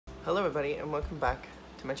Hello everybody and welcome back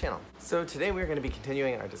to my channel. So today we're going to be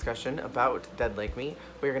continuing our discussion about Dead Like Me.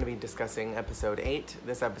 We're going to be discussing episode 8.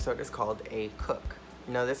 This episode is called A Cook.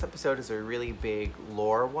 Now this episode is a really big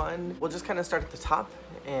lore one. We'll just kind of start at the top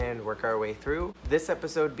and work our way through. This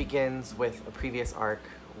episode begins with a previous arc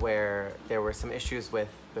where there were some issues with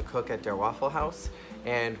the cook at their Waffle House,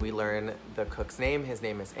 and we learn the cook's name. His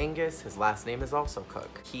name is Angus. His last name is also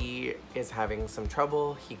Cook. He is having some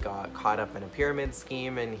trouble. He got caught up in a pyramid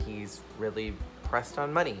scheme and he's really pressed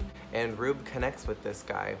on money. And Rube connects with this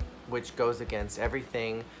guy, which goes against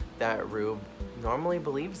everything that Rube normally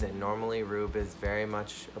believes in. Normally Rube is very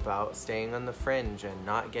much about staying on the fringe and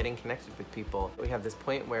not getting connected with people. We have this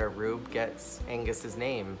point where Rube gets Angus's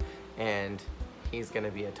name and he's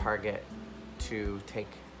gonna be a target to take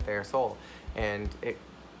their soul. And it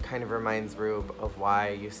kind of reminds Rube of why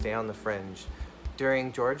you stay on the fringe.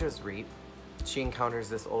 During Georgia's reap, she encounters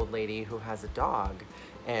this old lady who has a dog,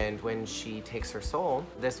 and when she takes her soul,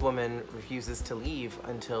 this woman refuses to leave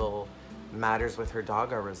until matters with her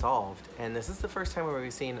dog are resolved. And this is the first time where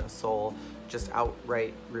we've seen a soul just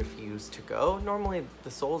outright refuse to go. Normally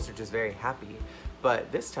the souls are just very happy,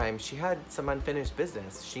 but this time she had some unfinished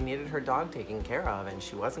business. She needed her dog taken care of and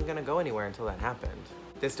she wasn't gonna go anywhere until that happened.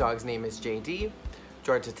 This dog's name is JD.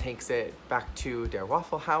 Georgia takes it back to their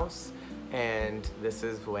Waffle House, and this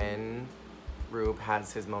is when Rube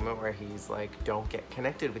has his moment where he's like, don't get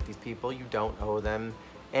connected with these people, you don't owe them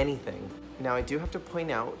anything. Now I do have to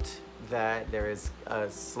point out that there is a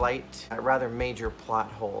slight, rather major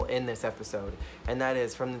plot hole in this episode, and that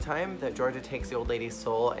is from the time that Georgia takes the old lady's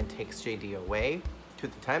soul and takes JD away to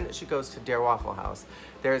the time that she goes to Dare Waffle House,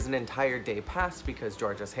 there is an entire day passed because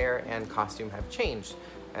Georgia's hair and costume have changed,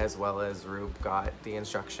 as well as Rube got the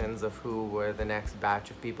instructions of who were the next batch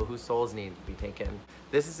of people whose souls needed to be taken.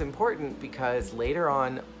 This is important because later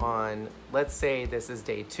on, let's say this is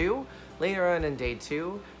day 2, later on in day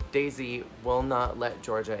 2, Daisy will not let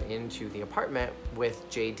Georgia into the apartment with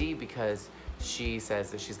JD because she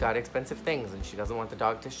says that she's got expensive things and she doesn't want the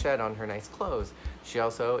dog to shed on her nice clothes. She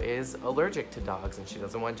also is allergic to dogs and she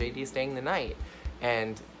doesn't want JD staying the night.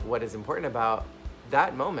 And what is important about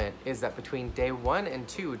that moment is that between day 1 and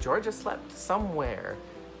 2, Georgia slept somewhere.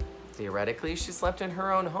 Theoretically, she slept in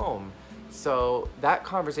her own home. So that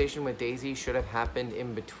conversation with Daisy should have happened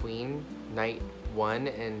in between night 1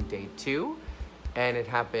 and day 2, and it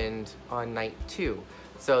happened on night 2.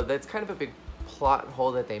 So that's kind of a big plot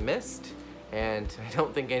hole that they missed, and I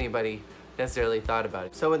don't think anybody necessarily thought about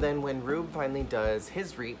it. So then when Rube finally does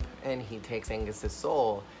his reap and he takes Angus's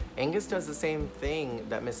soul, Angus does the same thing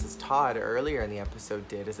that Mrs. Todd earlier in the episode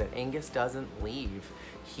did, is that Angus doesn't leave.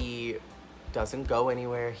 He doesn't go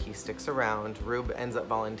anywhere, he sticks around. Rube ends up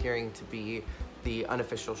volunteering to be the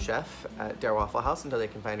unofficial chef at Dare Waffle House until they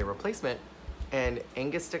can find a replacement. And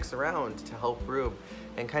Angus sticks around to help Rube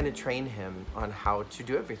and kind of train him on how to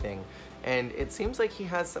do everything. And it seems like he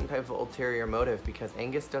has some type of ulterior motive because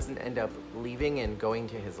Angus doesn't end up leaving and going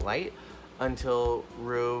to his light until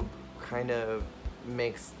Rube kind of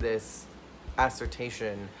makes this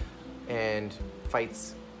assertion and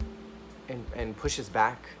fights and pushes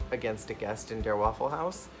back against a guest in Dare Waffle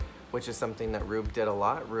House, which is something that Rube did a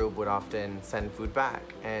lot. Rube would often send food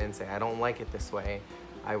back and say, I don't like it this way,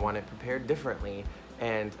 I want it prepared differently.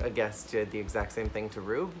 And a guest did the exact same thing to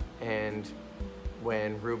Rube, and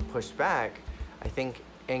when Rube pushed back, I think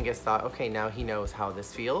Angus thought, okay, now he knows how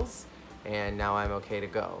this feels, and now I'm okay to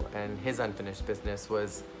go. And his unfinished business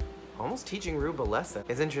was almost teaching Rube a lesson.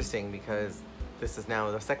 It's interesting because this is now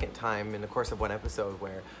the second time in the course of one episode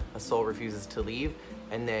where a soul refuses to leave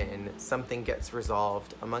and then something gets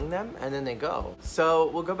resolved among them and then they go. So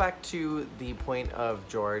we'll go back to the point of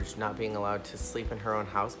George not being allowed to sleep in her own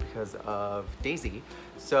house because of Daisy.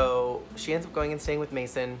 So she ends up going and staying with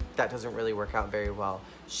Mason. That doesn't really work out very well.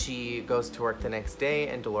 She goes to work the next day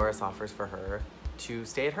and Dolores offers for her to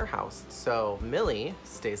stay at her house. So Millie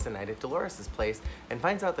stays the night at Dolores's place and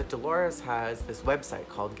finds out that Dolores has this website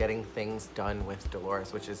called Getting Things Done with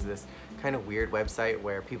Dolores, which is this kind of weird website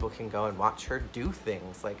where people can go and watch her do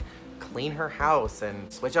things like clean her house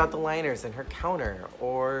and switch out the liners in her counter,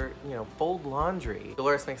 or, you know, fold laundry.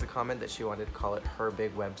 Dolores makes a comment that she wanted to call it her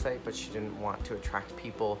big website, but she didn't want to attract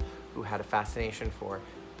people who had a fascination for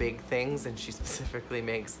big things, and she specifically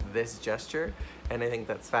makes this gesture, and I think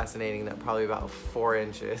that's fascinating that probably about 4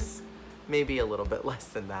 inches, maybe a little bit less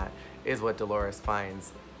than that, is what Dolores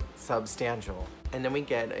finds substantial. And then we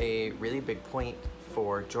get a really big point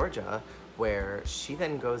for Georgia where she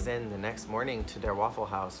then goes in the next morning to their Waffle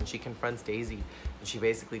House and she confronts Daisy and she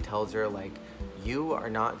basically tells her, like, you are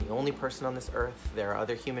not the only person on this earth. There are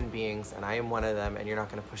other human beings, and I am one of them, and you're not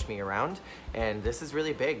going to push me around. And this is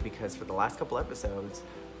really big because for the last couple episodes,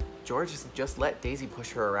 George has just let Daisy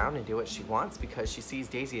push her around and do what she wants because she sees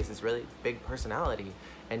Daisy as this really big personality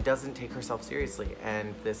and doesn't take herself seriously.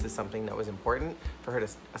 And this is something that was important for her to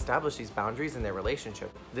establish these boundaries in their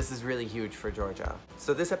relationship. This is really huge for Georgia.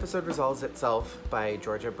 So this episode resolves itself by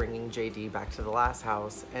Georgia bringing JD back to the last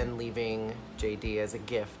house and leaving JD as a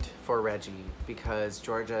gift for Reggie because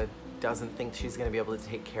Georgia doesn't think she's going to be able to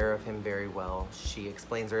take care of him very well. She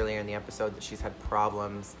explains earlier in the episode that she's had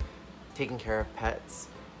problems taking care of pets,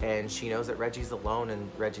 and she knows that Reggie's alone and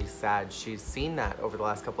Reggie's sad. She's seen that over the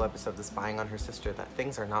last couple episodes of spying on her sister, that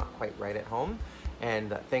things are not quite right at home and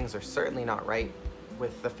that things are certainly not right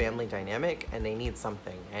with the family dynamic, and they need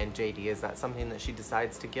something. And JD is that something that she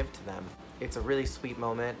decides to give to them. It's a really sweet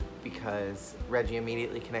moment because Reggie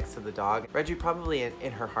immediately connects to the dog. Reggie probably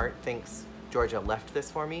in her heart thinks Georgia left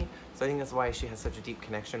this for me, so I think that's why she has such a deep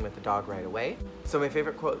connection with the dog right away. So my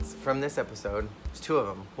favorite quotes from this episode, there's two of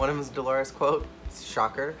them. One of them is a Dolores quote,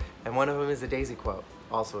 shocker, and one of them is a Daisy quote,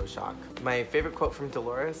 also a shock. My favorite quote from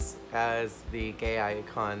Dolores as the gay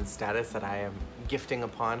icon status that I am gifting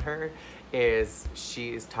upon her is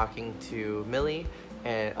she's talking to Millie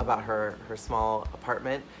and about her small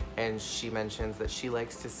apartment, and she mentions that she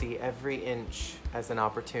likes to see every inch as an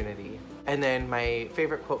opportunity. And then my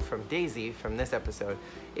favorite quote from Daisy from this episode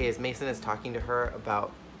is Mason is talking to her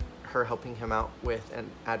about her helping him out with an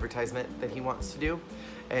advertisement that he wants to do,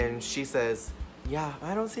 and she says, "Yeah,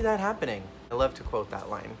 I don't see that happening." I love to quote that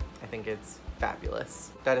line. I think it's fabulous.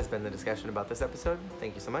 That has been the discussion about this episode.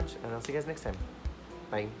 Thank you so much, and I'll see you guys next time.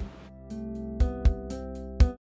 Bye.